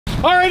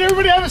All right,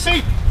 everybody have a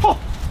seat. Oh,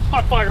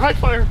 hot fire, hot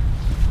fire.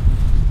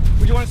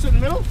 Would you want to sit in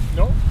the middle?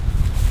 No.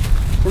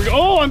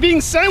 Oh, I'm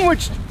being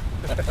sandwiched.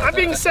 I'm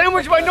being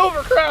sandwiched by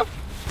Novacraft.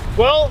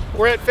 Well,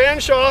 we're at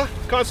Fanshawe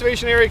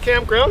Conservation Area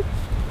Campground,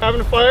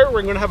 having a fire.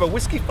 We're going to have a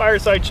whiskey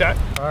fireside chat.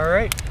 All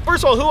right.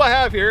 First of all, who I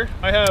have here?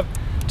 I have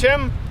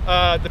Tim,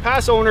 the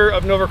past owner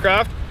of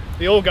Novacraft,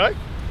 the old guy.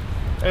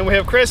 And we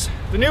have Chris,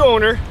 the new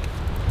owner,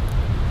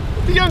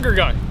 the younger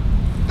guy.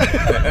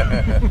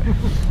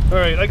 All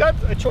right, I got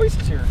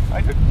choices here.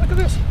 Look at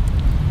this.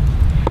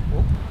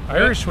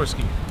 Irish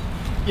whiskey.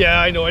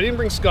 Yeah, I know. I didn't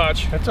bring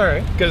scotch. That's all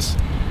right. Because,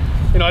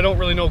 you know, I don't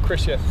really know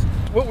Chris yet.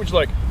 What would you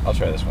like? I'll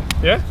try this one.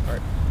 Yeah? All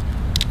right.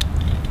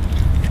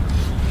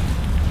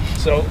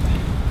 So,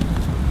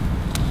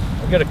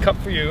 I've got a cup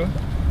for you.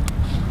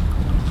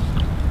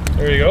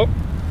 There you go.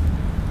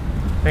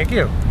 Thank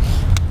you.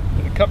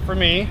 And a cup for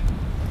me.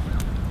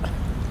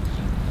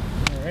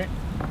 All right.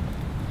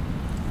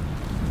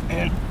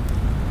 And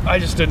I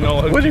just didn't know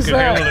What you is could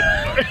that? handle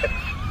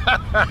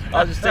it.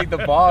 I'll just take the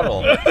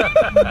bottle.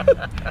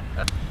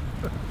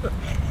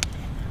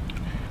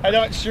 I'm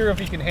not sure if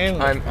he can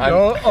handle it.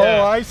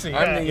 I see.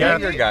 I'm the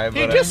younger guy, but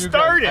He just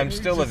started. I'm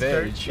still of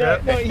age. Yeah,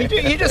 no,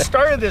 he just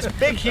started this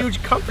big,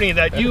 huge company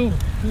that you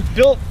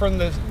built from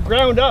the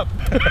ground up.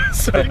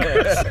 So,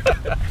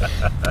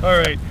 all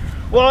right.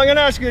 Well, I'm going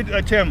to ask you,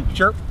 Tim.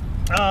 Sure.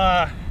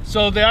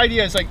 So the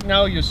idea is like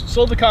now you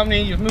sold the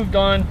company, you've moved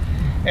on,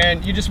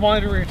 and you just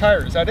wanted to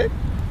retire. Is that it?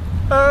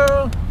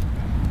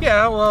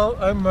 Yeah. Well,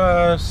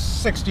 I'm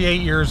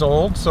 68 years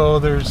old, so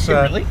there's.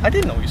 Really? I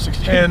didn't know you were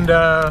 68.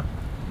 And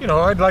you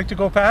know, I'd like to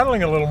go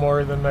paddling a little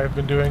more than I've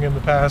been doing in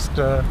the past.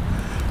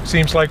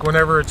 Seems like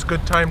whenever it's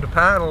good time to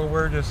paddle,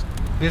 we're just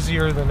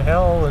busier than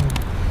hell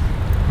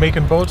and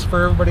making boats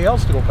for everybody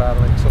else to go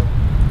paddling. So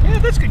yeah,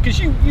 that's good because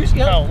you used to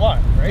paddle a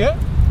lot, right? Yeah.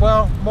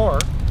 Well, more.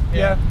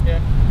 Yeah.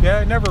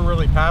 I never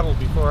really paddled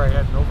before I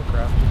had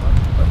Novacraft too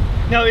much. But.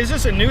 Now, is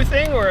this a new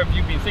thing, or have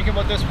you been thinking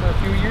about this for a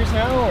few years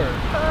now, or?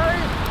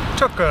 It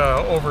took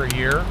over a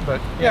year,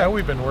 but yeah,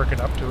 we've been working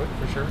up to it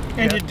for sure.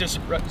 And did it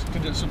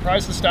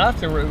surprise the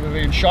staff? Were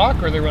they in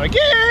shock, or they were like,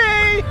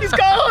 "Yay, he's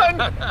gone!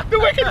 The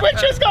Wicked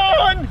Witch is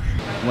gone!"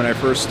 When I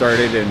first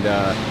started, and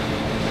I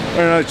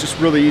don't know, it's just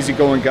really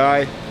easygoing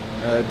guy.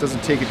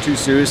 Doesn't take it too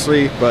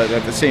seriously, but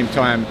at the same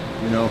time,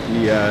 you know,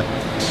 he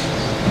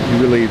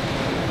really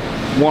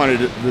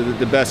wanted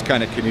the best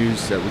kind of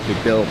canoes that we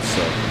could build.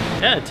 So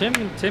yeah,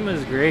 Tim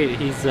is great.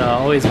 He's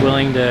always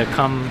willing to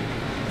come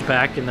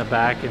back in the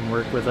back and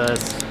work with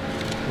us,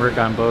 work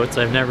on boats.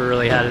 I've never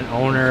really had an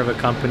owner of a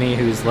company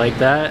who's like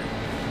that.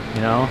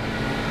 You know,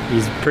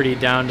 he's pretty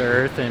down to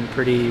earth and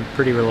pretty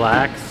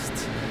relaxed.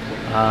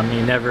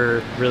 He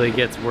never really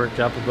gets worked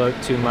up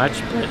about too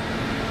much, but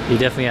he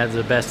definitely has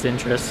the best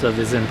interests of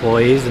his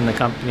employees and the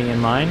company in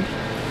mind.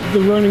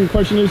 The running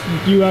question is,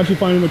 do you actually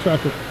find him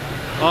attractive?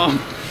 I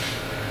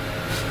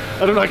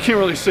don't know. I can't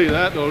really say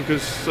that though,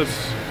 because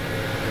that's.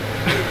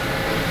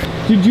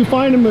 Did you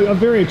find him a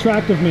very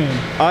attractive man?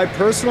 I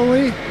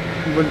personally,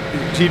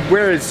 he'd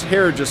wear his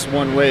hair just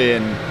one way,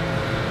 and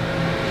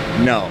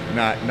no,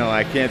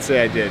 I can't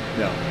say I did.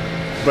 No,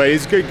 but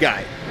he's a good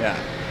guy. Yeah.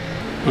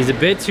 He's a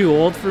bit too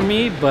old for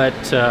me, but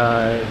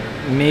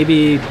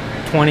maybe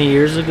 20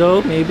 years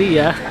ago, maybe,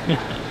 yeah.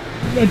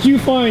 Do you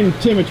find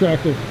Tim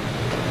attractive?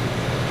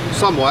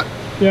 Somewhat.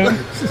 Yeah.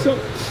 So,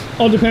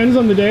 all depends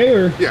on the day,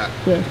 or? Yeah.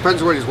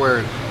 Depends what he's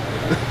wearing.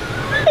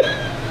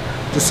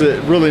 Just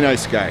a really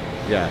nice guy.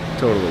 Yeah,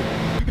 totally.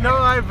 You know,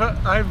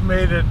 I've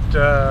made it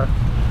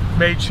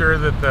made sure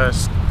that the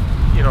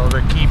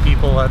key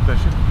people at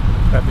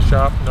the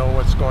shop know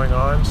what's going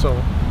on. So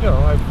you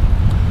know,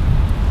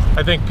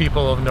 I think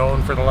people have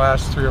known for the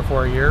last 3 or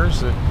 4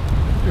 years that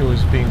it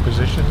was being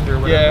positioned or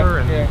whatever,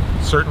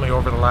 and certainly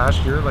over the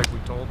last year, like we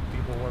told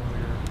people when we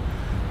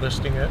were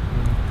listing it,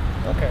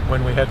 and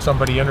when we had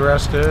somebody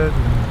interested,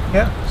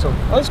 and so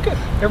that's good.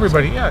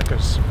 Everybody,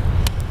 because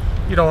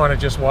you don't want to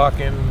just walk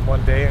in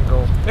one day and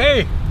go,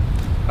 "Hey,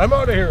 I'm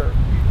out of here.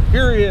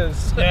 Here he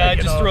is." Yeah,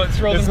 just throw them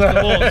to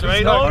the wolves,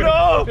 right? Oh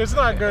no! It's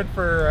not good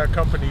for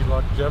company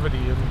longevity,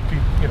 and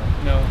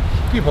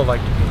people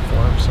like to be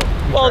informed. So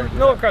well,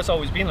 Novacraft's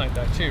always been like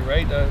that too,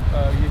 right?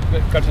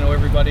 You've got to know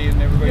everybody,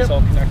 and everybody's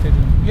all connected.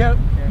 And,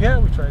 yeah,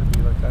 we try to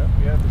be like that.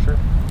 Yeah, for sure.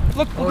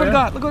 Look what I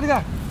got! Look what I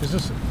got! Is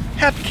this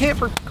Happy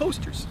Camper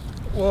coasters?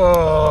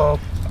 Whoa!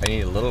 I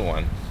need a little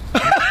one.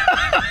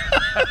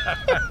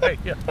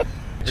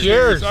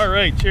 Cheers! All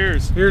right,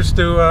 cheers. Here's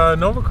to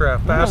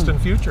Novacraft, past and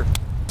future.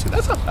 See,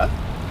 that's not bad.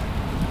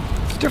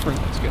 It's different.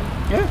 That's good.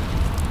 Yeah.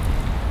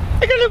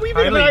 I got a wee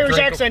bit of an Irish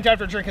accent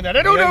after drinking that.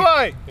 I don't know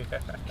why.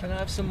 Can I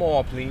have some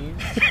more, please?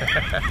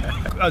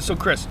 So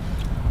Chris,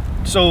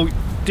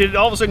 did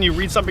all of a sudden you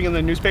read something in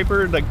the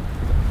newspaper, like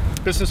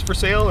business for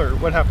sale, or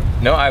what happened?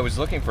 No, I was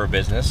looking for a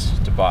business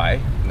to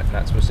buy,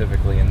 not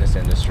specifically in this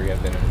industry.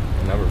 I've been in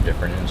a number of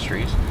different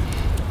industries,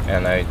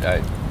 and I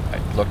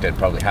looked at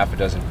probably half a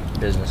dozen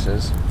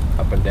businesses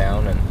up and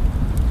down, and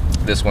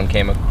this one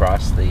came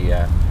across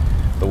the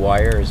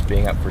wire as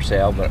being up for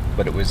sale,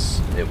 but it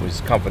was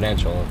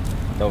confidential.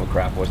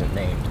 Novacraft wasn't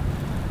named.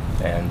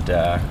 And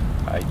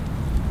I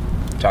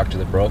talked to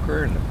the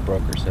broker, and the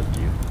broker said,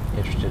 "You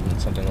interested in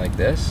something like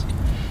this?"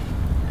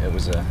 It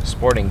was a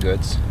sporting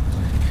goods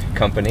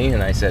company,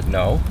 and I said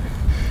no.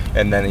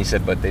 And then he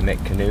said, "But they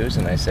make canoes,"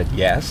 and I said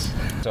yes.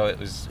 So it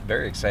was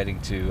very exciting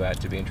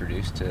to be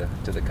introduced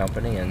to the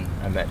company, and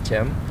I met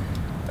Tim,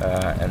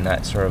 and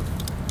that sort of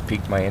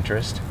piqued my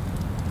interest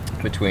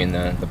between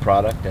the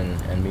product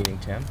and meeting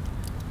Tim.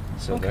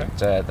 So Okay.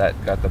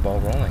 that got the ball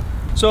rolling.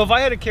 So if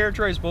I had to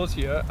characterize both of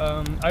you,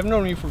 I've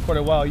known you for quite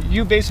a while.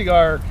 You basically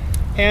are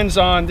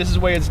hands-on. This is the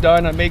way it's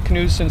done. I made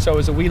canoes since I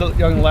was a wee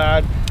young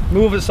lad.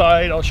 Move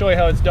aside. I'll show you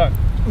how it's done.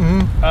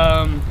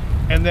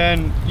 And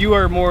then you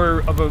are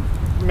more of a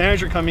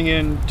manager coming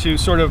in to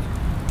sort of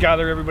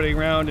gather everybody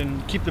around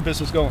and keep the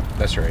business going.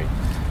 That's right.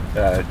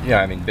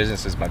 Yeah, I mean,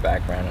 business is my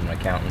background. I'm an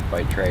accountant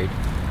by trade,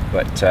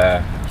 but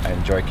I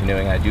enjoy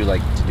canoeing. I do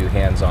like to do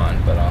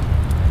hands-on, but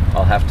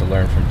I'll have to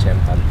learn from Tim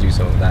how to do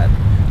some of that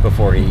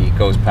before he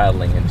goes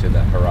paddling into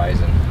the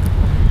horizon.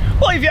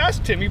 Well, if you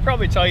ask Tim, he'd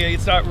probably tell you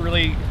it's not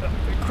really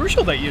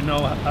crucial that you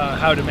know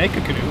how to make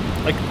a canoe,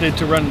 like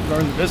to run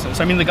the business.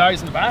 I mean, the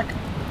guys in the back.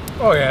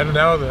 Oh yeah, and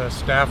now the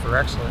staff are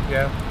excellent.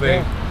 Yeah,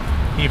 they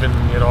even,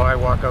 you know, I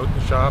walk out in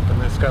the shop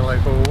and it's kind of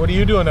like, well, what are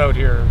you doing out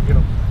here? You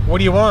know, what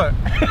do you want?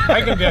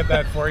 I can get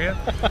that for you.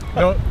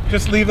 No,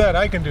 just leave that.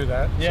 I can do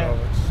that. Yeah. So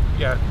it's,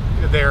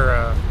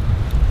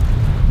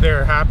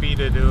 they're happy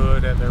to do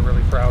it, and they're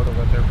really proud of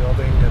what they're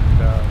building,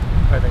 and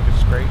I think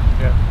it's great.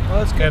 Yeah. Well,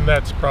 that's good. And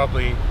that's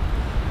probably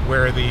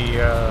where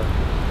the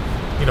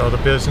you know,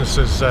 the business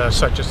is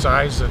such a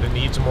size that it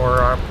needs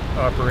more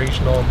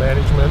operational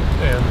management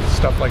and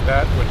stuff like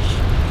that, which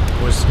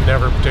was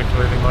never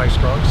particularly my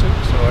strong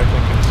suit. So I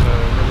think it's a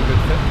really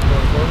good fit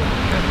going forward.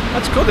 Yeah.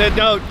 That's cool.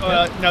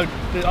 Now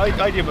the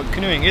idea about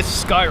canoeing is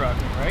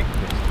skyrocketing, right?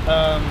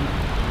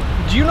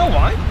 Do you know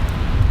why?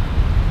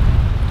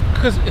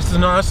 Because it's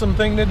an awesome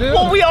thing to do.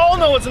 Well, we all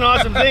know it's an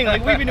awesome thing.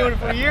 Like, we've been doing it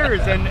for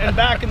years, and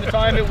back in the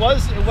time it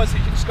was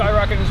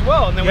skyrocketing as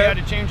well. And then we had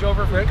to change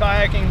over from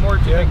kayaking more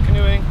to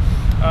canoeing.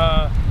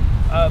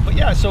 But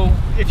yeah, so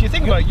if you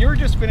think about it, you're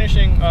just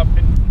finishing up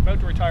and about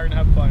to retire and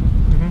have fun,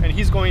 and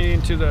he's going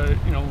into the,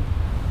 you know,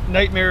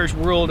 nightmarish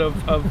world of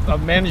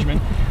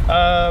management.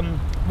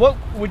 What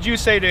would you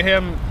say to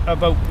him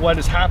about what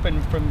has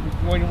happened from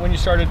when you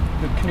started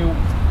the canoe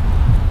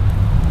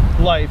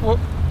life? Well,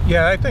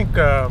 yeah, I think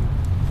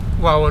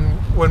well,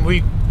 when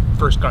we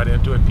first got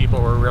into it, people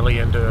were really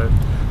into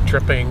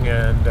tripping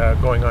and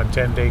going on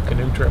 10-day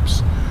canoe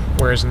trips,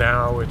 whereas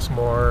now it's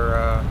more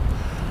a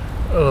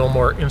little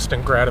more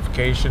instant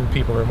gratification.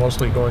 People are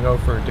mostly going out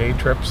for day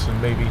trips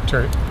and maybe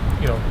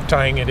you know,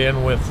 tying it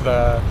in with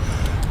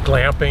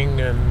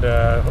glamping and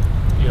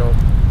you know,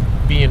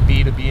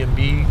 B&B to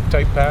B&B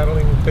type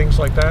paddling and things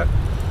like that.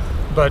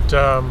 But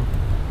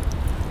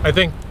I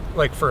think,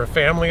 like, for a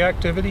family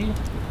activity,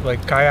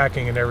 like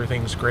kayaking and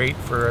everything's great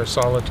for a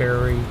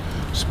solitary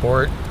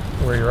sport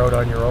where you're out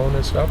on your own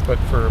and stuff, but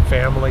for a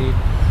family,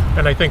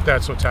 and I think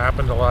that's what's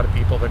happened. A lot of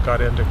people that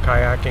got into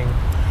kayaking,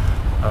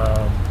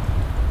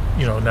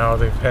 you know, now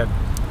they're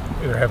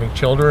having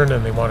children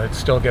and they want to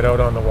still get out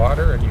on the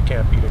water, and you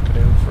can't beat a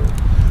canoe for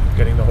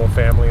getting the whole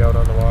family out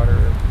on the water.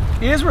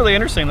 It is really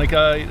interesting. Like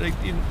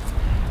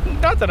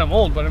not that I'm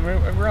old, but I'm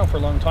around for a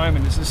long time,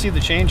 and just to see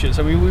the changes.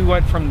 I mean, we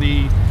went from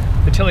the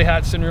tilly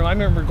hat syndrome. I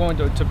remember going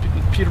to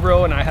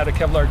Peterborough, and I had a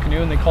Kevlar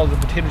canoe, and they called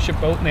it the potato chip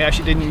boat, and they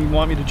actually didn't even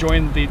want me to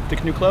join the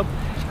canoe club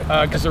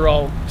because they're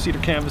all cedar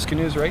canvas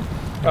canoes, right?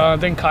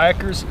 Then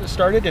kayakers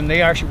started, and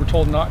they actually were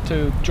told not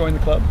to join the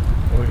club.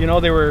 You know,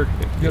 they were,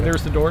 you know,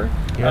 there's the door.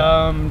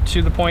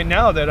 To the point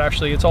now that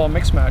actually it's all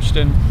mixed matched,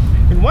 and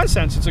in one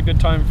sense, it's a good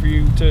time for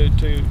you to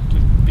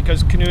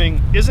because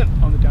canoeing isn't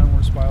on the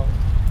downward spiral.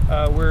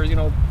 Where, you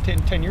know,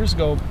 10 years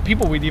ago,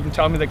 people would even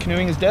tell me that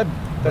canoeing is dead.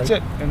 That's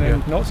it. And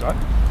then, no, it's not.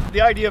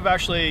 The idea of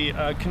actually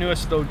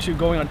canoeists, though, to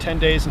going on 10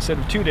 days instead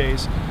of 2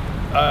 days,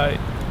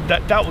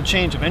 that will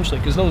change eventually,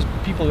 because those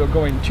people who are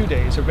going 2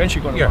 days are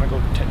eventually going to want to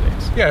go 10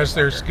 days. Yeah, as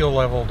their skill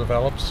level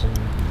develops and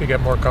they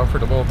get more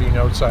comfortable being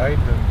outside,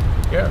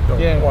 and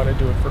they'll want to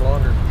do it for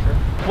longer, for sure.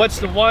 What's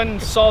the one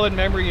solid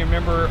memory you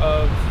remember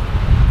of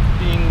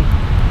being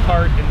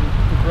part and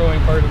the growing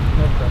part of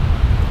Milkrep?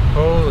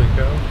 Holy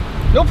cow.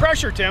 No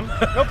pressure, Tim.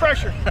 No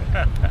pressure.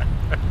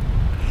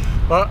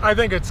 Well, I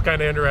think it's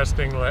kind of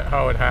interesting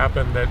how it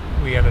happened that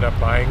we ended up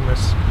buying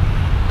this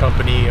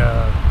company.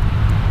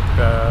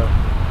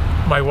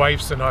 My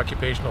wife's an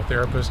occupational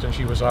therapist, and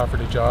she was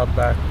offered a job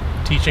back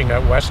teaching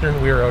at Western.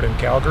 We were out in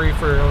Calgary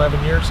for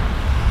 11 years,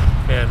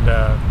 and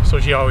so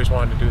she always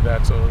wanted to do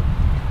that. So we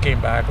came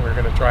back, and we were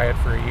going to try it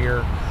for a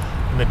year.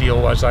 And the deal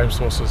was I was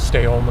supposed to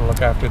stay home and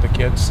look after the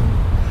kids,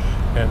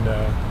 and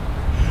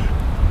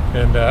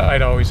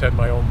I'd always had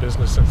my own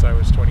business since I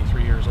was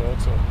 23 years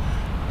old. So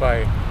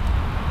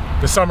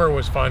the summer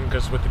was fun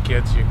because with the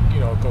kids, you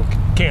know, go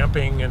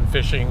camping and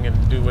fishing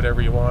and do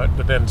whatever you want.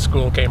 But then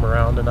school came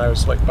around and I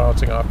was like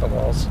bouncing off the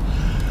walls.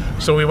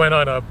 So we went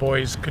on a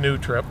boys' canoe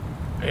trip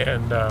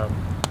and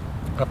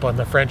up on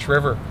the French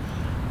River,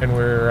 and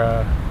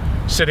we're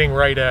sitting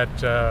right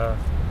at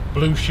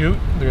Blue Chute.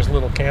 There's a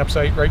little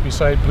campsite right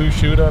beside Blue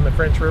Chute on the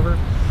French River,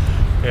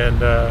 and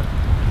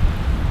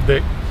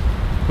the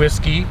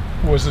Whisky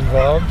was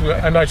involved.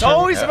 I'm not It's sure.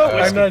 always about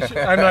whiskey.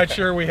 I'm not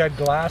sure we had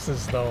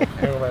glasses though.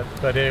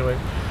 But anyway,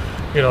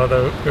 you know,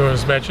 it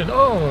was mentioned.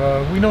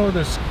 Oh, we know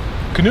there's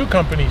canoe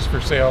companies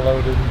for sale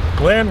out in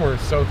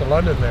Glenworth, south of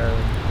London. There,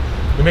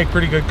 and they make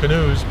pretty good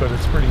canoes, but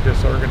it's pretty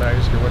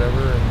disorganized or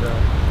whatever.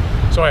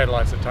 And so I had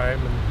lots of time,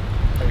 and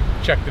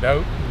I checked it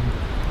out.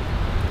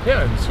 And,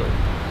 yeah, and so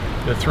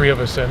the three of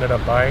us ended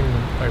up buying.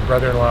 My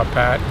brother-in-law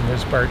Pat and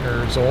his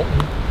partner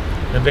Zoltan,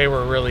 and they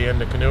were really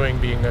into canoeing,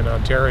 being in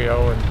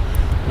Ontario, and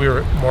we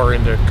were more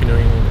into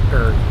canoeing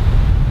or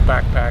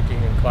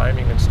backpacking and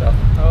climbing and stuff.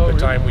 The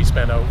time we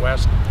spent out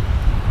west.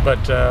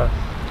 But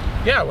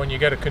yeah, when you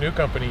get a canoe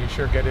company, you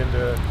sure get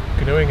into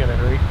canoeing in a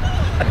hurry.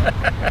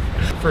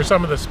 For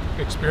some of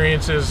the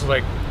experiences,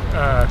 like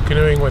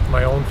canoeing with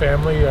my own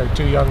family, our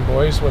two young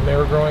boys when they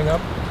were growing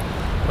up,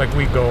 like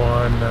we'd go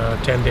on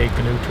 10-day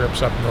canoe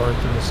trips up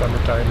north in the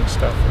summertime and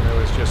stuff, and it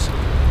was just,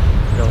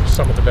 you know,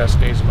 some of the best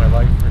days of my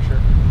life for sure.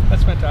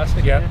 That's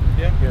fantastic. Yeah.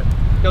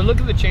 Now look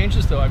at the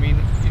changes though. I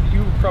mean,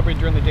 you were probably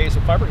during the days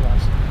of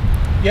fiberglass.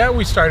 Yeah,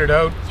 we started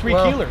out 3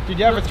 keeler. Did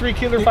you have a 3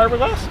 keeler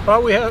fiberglass?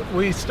 Well,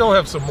 we still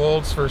have some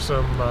molds for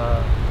some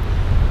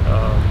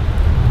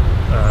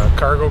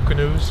cargo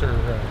canoes or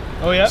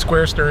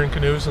square stern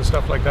canoes and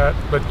stuff like that.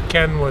 But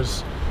Ken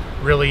was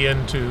really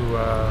into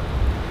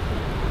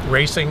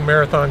racing,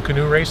 marathon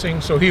canoe racing,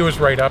 so he was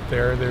right up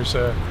there.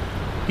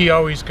 He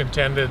always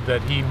contended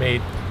that he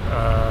made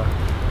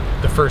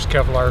the first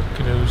Kevlar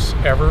canoes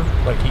ever.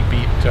 Like he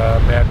beat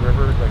Mad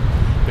River,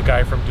 like the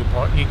guy from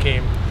DuPont. He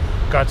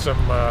got some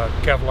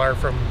Kevlar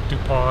from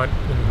DuPont,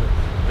 and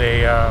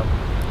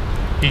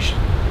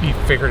he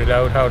figured it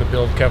out how to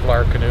build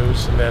Kevlar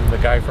canoes, and then the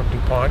guy from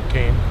DuPont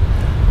came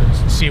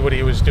and see what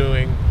he was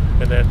doing,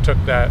 and then took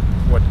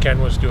what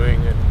Ken was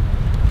doing and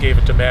gave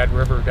it to Mad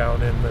River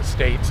down in the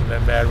States, and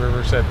then Mad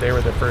River said they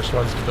were the first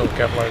ones to build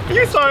Kevlar canoes.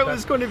 You thought it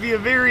was going to be a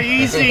very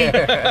easy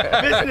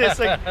business,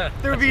 like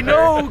there would be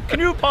no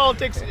canoe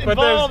politics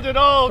involved at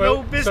all,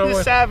 no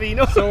business savvy.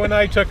 No. So when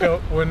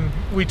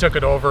we took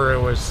it over,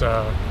 it was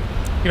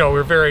you know,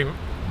 we're very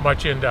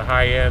much into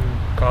high-end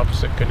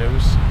composite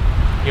canoes,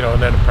 you know,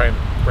 and then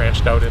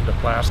branched out into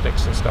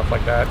plastics and stuff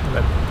like that. And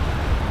then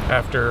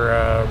after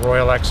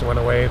Royal X went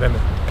away, then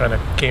it kind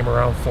of came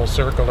around full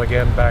circle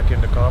again back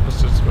into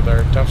composites with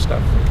our tough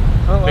stuff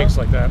and things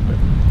like that. But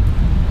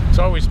it's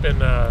always been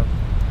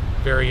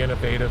very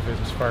innovative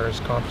as far as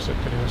composite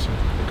canoes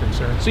are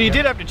concerned. So you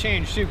did have to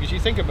change too, because you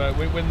think about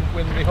it, when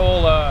the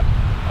whole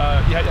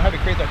you had to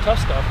create that tough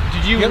stuff.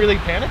 Did you really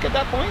panic at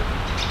that point?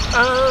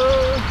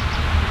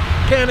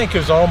 Panic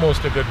is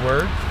almost a good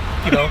word,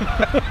 you know.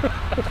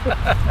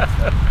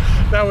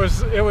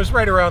 It was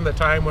right around the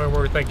time when we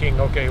were thinking,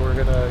 okay, we're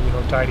gonna, you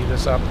know, tidy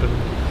this up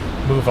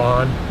and move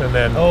on, and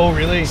then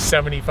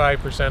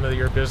 75% of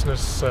your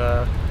business,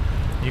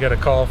 you got a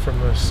call from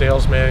the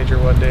sales manager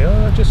one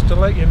day, just to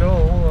let you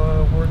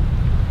know, we're,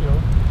 you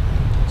know,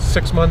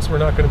 6 months we're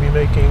not going to be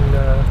making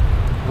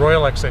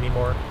Royal X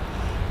anymore.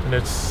 And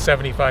it's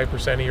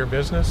 75% of your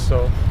business,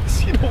 so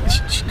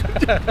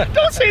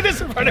don't say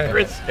this in front of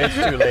Chris. It's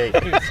too late.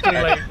 It's too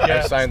late.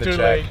 Yeah, I signed the check.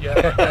 late,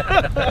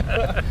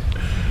 yeah.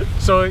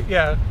 So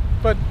yeah,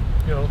 but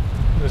you know,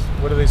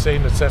 what do they say?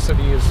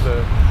 Necessity is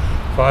the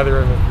father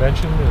of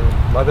invention, or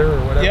mother, or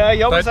whatever. Yeah,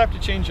 you always have to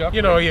change up.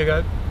 You know,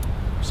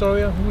 so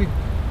yeah, we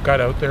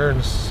got out there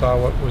and saw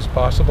what was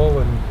possible,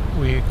 and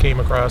we came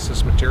across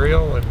this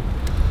material, and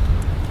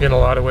in a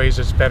lot of ways,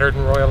 it's better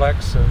than Royal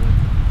X, and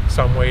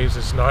some ways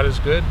it's not as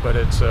good, but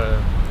it's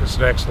an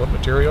excellent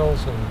material,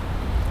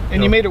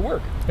 and you made it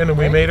work. And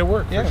we made it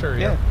work, for sure.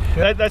 Yeah.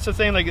 That's the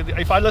thing. Like,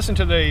 if I listen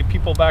to the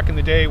people back in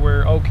the day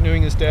where,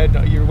 canoeing is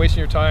dead, you're wasting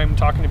your time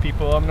talking to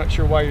people, I'm not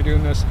sure why you're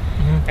doing this,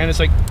 and it's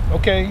like,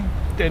 okay,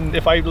 then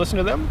if I listen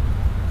to them,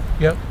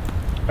 I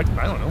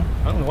don't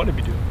know what I'd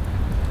be doing.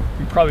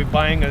 You're probably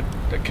buying a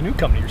canoe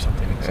company or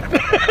something.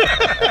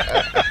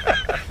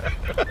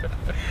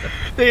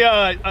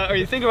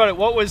 You think about it,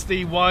 what was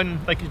the one,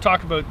 like you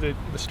talk about the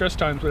stress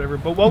times, whatever,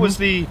 but what was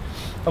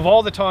of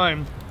all the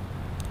time,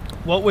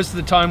 what was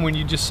the time when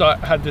you just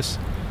had this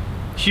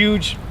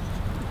huge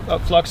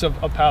flux of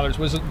paddlers?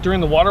 Was it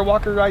during the water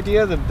walker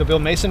idea, the Bill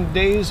Mason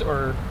days,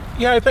 or?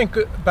 Yeah, I think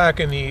back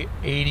in the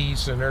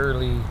 80s and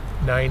early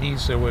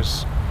 90s, it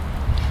was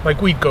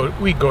like we'd go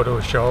to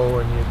a show,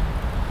 and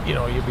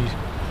you'd be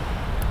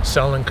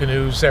selling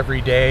canoes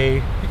every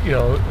day, you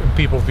know, and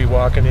people would be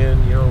walking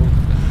in, you know,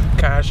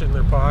 cash in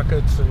their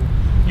pockets, and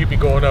you'd be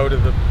going out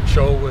of the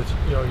show with,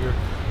 you know, your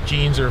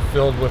jeans are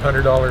filled with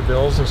 $100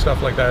 bills and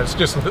stuff like that.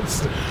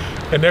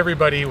 And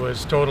everybody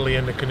was totally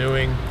into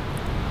canoeing,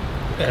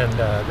 and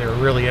they were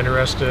really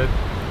interested.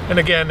 And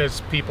again,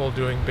 it's people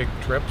doing big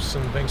trips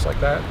and things like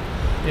that.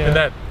 Yeah. And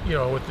that, you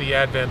know, with the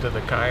advent of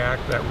the kayak,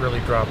 that really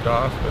dropped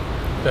off. But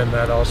then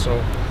that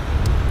also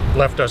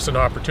left us an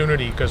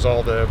opportunity, because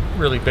all the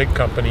really big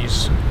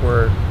companies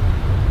were,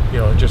 you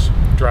know, just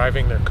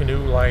driving their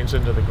canoe lines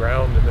into the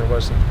ground, and there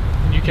wasn't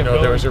kept there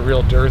going. was a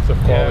real dearth of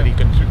quality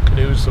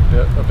canoes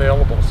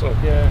available. So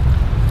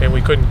and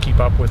we couldn't keep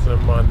up with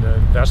them on the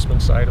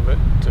investment side of it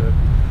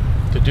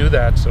to do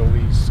that. So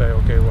we say,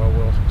 okay, well,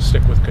 we'll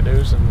stick with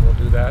canoes and we'll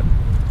do that.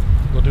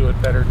 And we'll do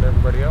it better than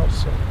everybody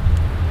else. So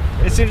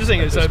it's interesting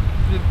is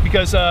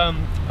because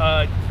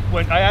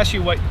when I asked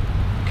you what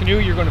canoe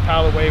you're going to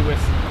paddle away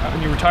with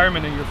in your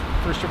retirement and your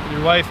first trip with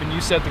your wife, and you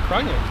said the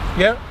Canoe.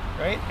 Yeah.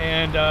 Right.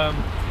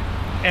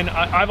 And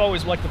I've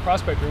always liked the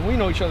Prospector. And we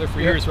know each other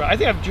for years, right? I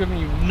think I've driven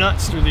you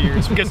nuts through the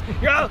years because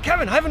you're, oh,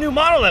 Kevin, I have a new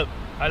model out.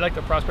 I like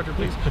the Prospector,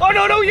 please. Oh,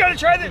 no, you got to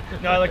try this.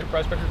 No, I like the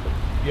Prospector.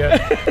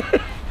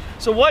 Yeah.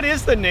 So what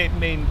is the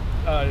main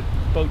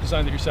boat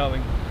design that you're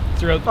selling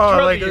throughout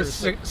like the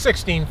years? a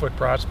 16-foot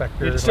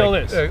Prospector. It still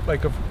is.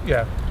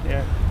 Yeah.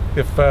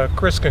 If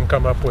Chris can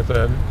come up with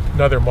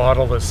another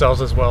model that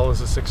sells as well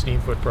as a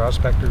 16-foot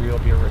Prospector, he'll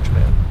be a rich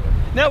man.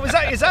 Now,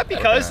 is that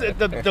because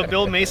the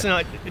Bill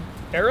Mason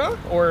era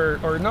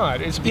or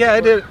not? It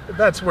is.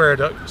 That's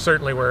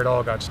certainly where it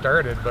all got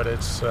started. But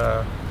it's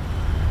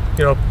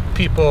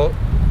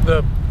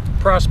the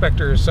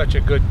Prospector is such a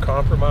good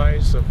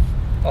compromise of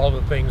all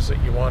the things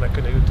that you want a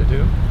canoe to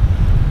do,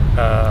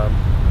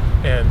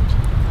 and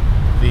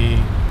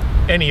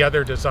any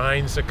other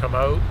designs that come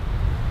out,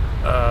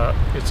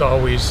 it's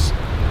always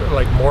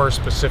like more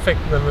specific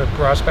than the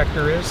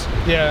Prospector is.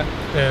 Yeah.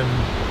 And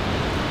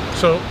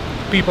so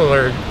people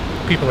are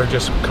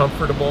just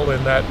comfortable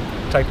in that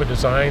type of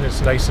design.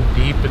 It's nice and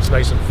deep. It's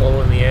nice and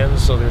full in the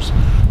ends, so there's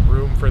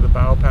room for the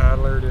bow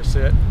paddler to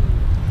sit.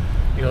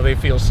 And, they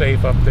feel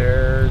safe up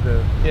there.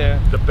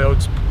 The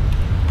boat's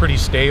pretty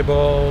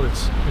stable.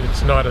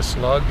 It's not a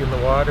slug in the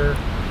water.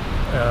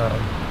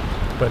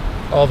 But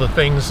all the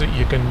things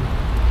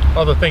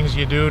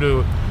you do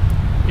to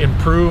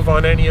improve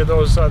on any of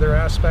those other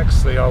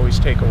aspects, they always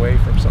take away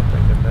from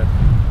something. And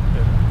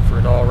for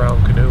an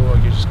all-around canoe,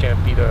 you just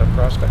can't beat a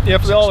Prospector. Yeah,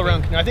 for the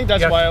all-around canoe. I think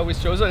that's why I always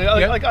chose it.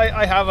 Like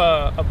I have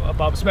a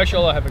Bob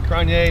Special. I have a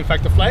Canoe. In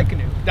fact, the flag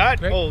canoe.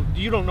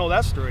 You don't know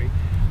that story.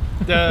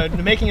 The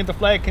making of the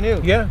flag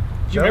canoe. Yeah.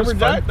 Do you remember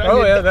that?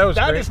 that was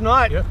that great. is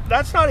not. Yeah.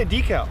 That's not a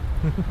decal.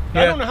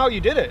 I don't know how you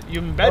did it. You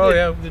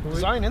embedded the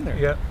design in there.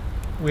 Yeah.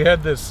 We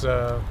had this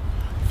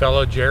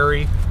fellow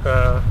Jerry.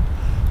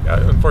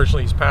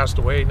 Unfortunately, he's passed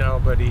away now,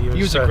 but he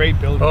was a great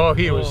builder. Oh,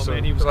 he was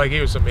an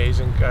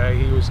amazing guy.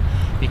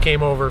 He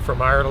came over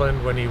from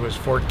Ireland when he was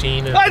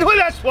 14. And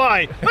that's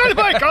why. Oh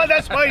my God,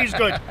 that's why he's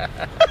good.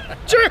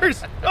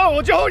 Cheers. Oh,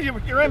 well, Joe,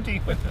 you're empty.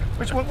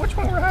 Which one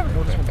we're having?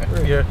 Oh, this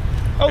one. Yeah.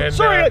 Oh, and,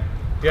 sorry.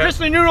 Chris,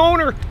 the new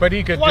owner. But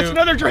he could wants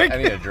another drink. I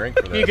need a drink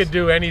for this. He could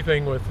do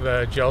anything with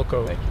gel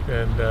coat,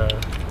 and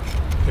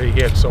he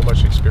had so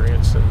much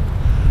experience in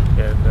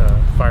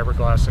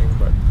fiberglassing.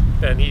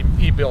 And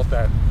he built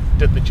that.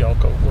 Did the gel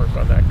coat work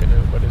on that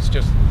canoe, but it's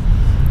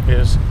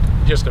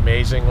just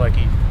amazing. Like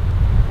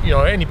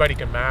anybody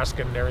can mask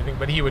it and everything,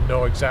 but he would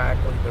know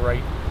exactly the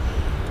right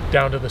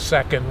down to the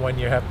second when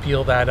you have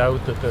peel that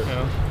out that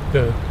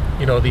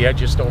the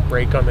edges don't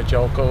break on the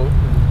gel coat.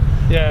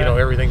 And,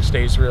 everything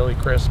stays really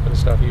crisp and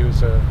stuff. He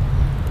was an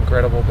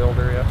incredible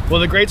builder. Yeah. Well,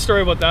 the great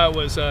story about that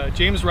was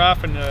James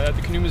Raffin at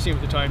the Canoe Museum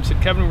at the time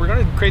said, Kevin, we're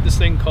going to create this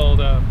thing called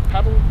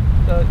Paddle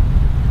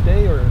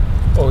Day or.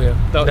 Oh yeah,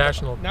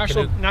 National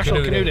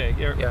Canoe Day.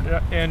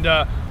 Yeah. And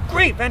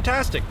great,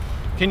 fantastic.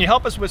 Can you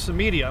help us with some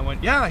media? I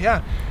went,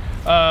 yeah.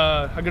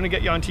 I'm gonna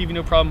get you on TV,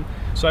 no problem.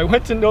 So I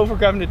went to Nova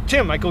grabbing to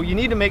Tim. I go, you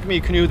need to make me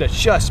a canoe that's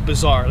just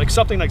bizarre, like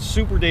something like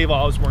Super Dave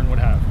Osborne would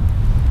have.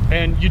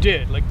 And you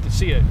did, like to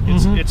see it.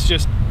 It's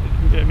just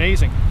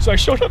amazing. So I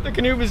showed up at the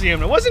Canoe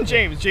Museum. It wasn't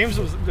James. James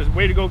was the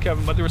way to go,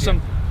 Kevin. But there were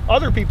some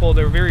other people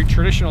that were very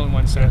traditional in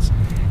one sense,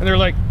 and they're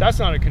like, that's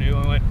not a canoe.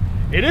 I went.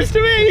 It is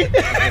to me.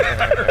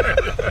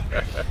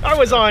 I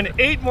was on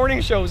 8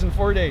 morning shows in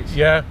 4 days.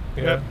 Yeah.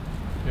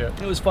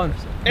 It was fun.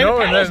 And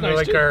then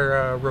nice too.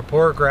 Our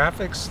rapport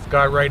graphics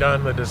got right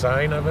on the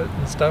design of it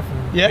and stuff.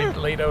 And they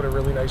laid out a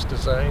really nice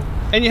design.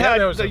 And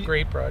that was a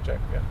great project.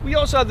 Yeah. We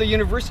also had the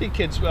university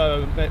kids,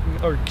 not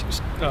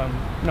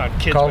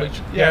kids,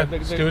 college.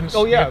 But, students.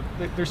 Oh yeah,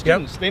 they're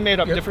students. They made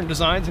up different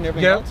designs and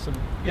everything else. And,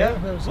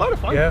 it was a lot of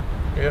fun. Yeah.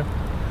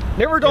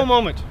 Never a dull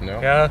moment. No.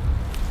 Yeah.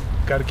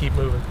 Got to keep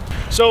moving.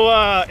 So,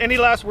 any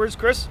last words,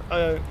 Chris?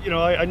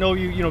 I know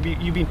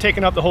you've been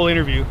taking up the whole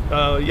interview.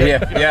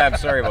 Yeah, I'm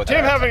sorry about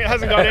Tim that.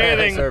 hasn't got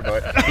anything. Sorry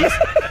about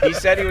it. He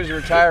said he was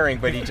retiring,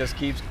 but he just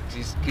keeps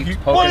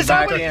poking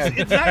back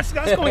in. That's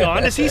going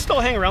on. Does he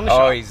still hang around the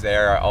shop? Oh, he's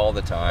there all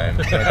the time.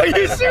 Are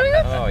you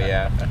serious? Oh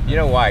yeah. You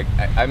know why?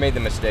 I made the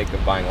mistake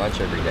of buying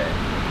lunch every day.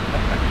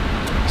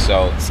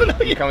 So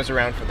he comes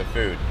around for the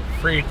food.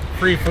 Free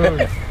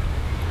food.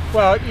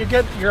 Well,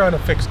 you're on a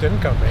fixed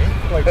income,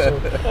 eh? Like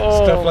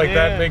stuff like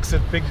that makes a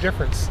big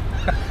difference.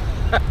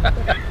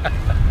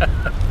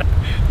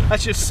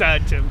 That's just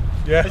sad, Tim.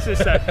 Yeah. That's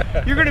just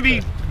sad. You're gonna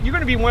be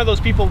one of those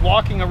people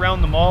walking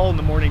around the mall in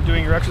the morning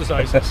doing your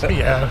exercises.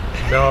 Yeah.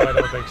 No, I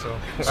don't think so.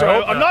 So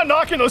I'm not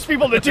knocking those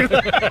people that do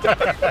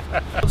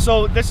that.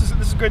 So this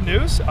is good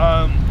news.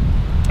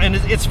 And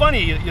it's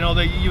funny,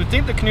 you would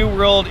think the canoe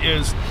world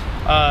is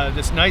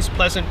this nice,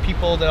 pleasant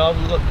people that all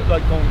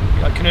like going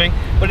canoeing,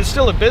 but it's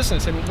still a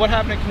business. And what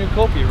happened at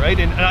Canoecopia, right?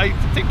 And I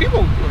think people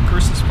will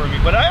curse this for me,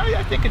 but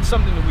I think it's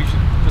something that we should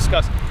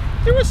discuss.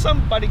 There was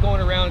somebody going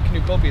around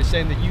Canoecopia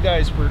saying that you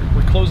guys were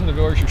closing the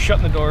doors, you're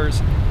shutting the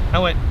doors. I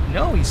went,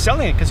 no, he's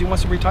selling it because he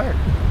wants to retire.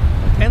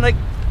 And like,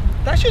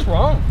 that's just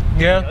wrong.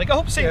 Yeah. Like, I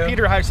hope St.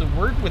 Peter has a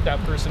word with that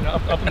person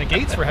up in the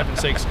gates, for heaven's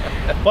sakes.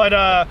 But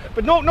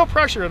no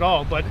pressure at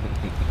all. But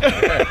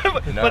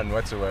none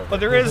whatsoever.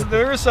 But there is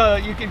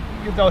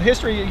the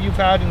history you've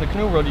had in the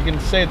canoe world. You can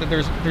say that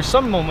there's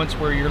some moments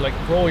where you're like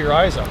roll your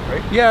eyes up,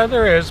 right? Yeah,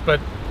 there is. But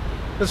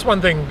that's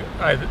one thing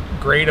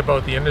great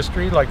about the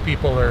industry. Like,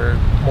 people are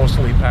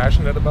mostly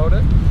passionate about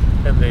it,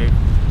 and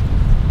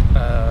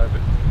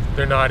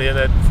they're not in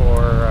it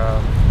for.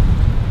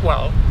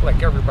 Well,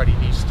 like, everybody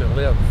needs to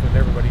live and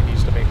everybody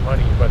needs to make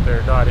money, but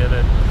they're not in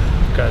it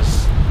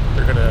because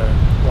they're gonna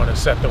want to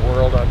set the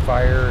world on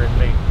fire and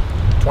make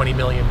 $20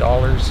 million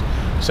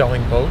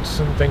selling boats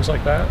and things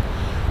like that.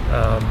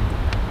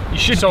 You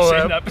should be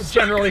saying that.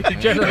 Generally,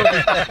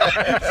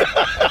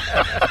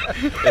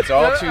 it's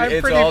all too.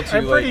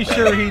 I'm late. pretty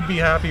sure he'd be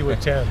happy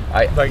with 10.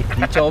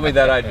 He told me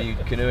that I'd be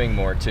canoeing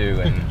more too,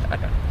 and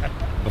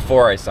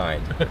before I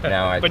signed.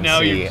 Now I can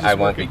see I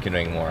won't be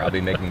canoeing more. I'll be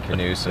making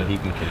canoes so he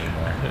can canoe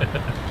more.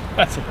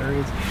 That's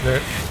hilarious.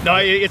 No,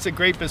 it's a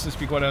great business, to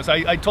be quite honest.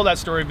 I told that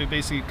story, but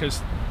basically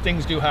because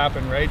things do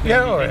happen, right?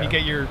 And you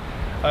get your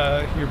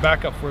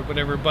backup for it,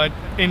 whatever. But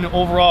in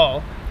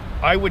overall,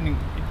 I wouldn't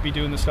be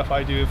doing the stuff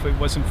I do if it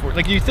wasn't for,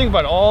 like, you think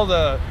about all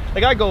the,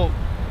 like, I go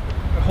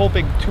a whole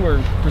big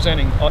tour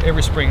presenting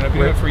every spring, and I've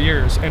been doing it for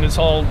years, and it's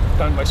all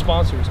done by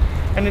sponsors.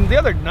 And then the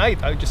other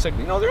night, I just said,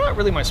 they're not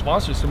really my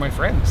sponsors, they're my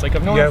friends. Like,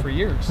 I've known them for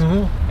years.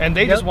 And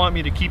they just want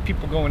me to keep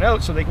people going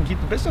out so they can keep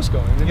the business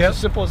going. It's as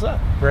simple as that.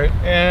 Right.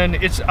 And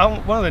it's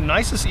one of the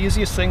nicest,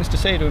 easiest things to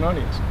say to an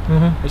audience.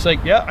 It's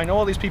like, yeah, I know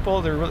all these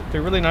people,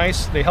 they're really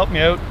nice, they help me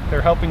out,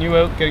 they're helping you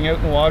out, getting out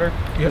in the water.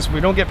 Because if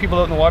we don't get people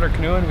out in the water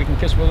canoeing, we can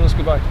kiss wilderness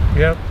goodbye.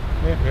 Yeah,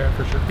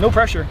 for sure. No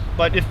pressure,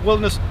 but if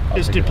wilderness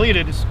is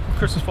depleted, it's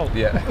Chris's fault.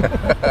 Yeah.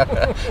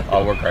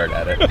 I'll work hard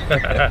at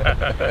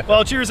it.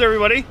 Well, cheers,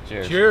 everybody.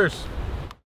 Cheers. Cheers.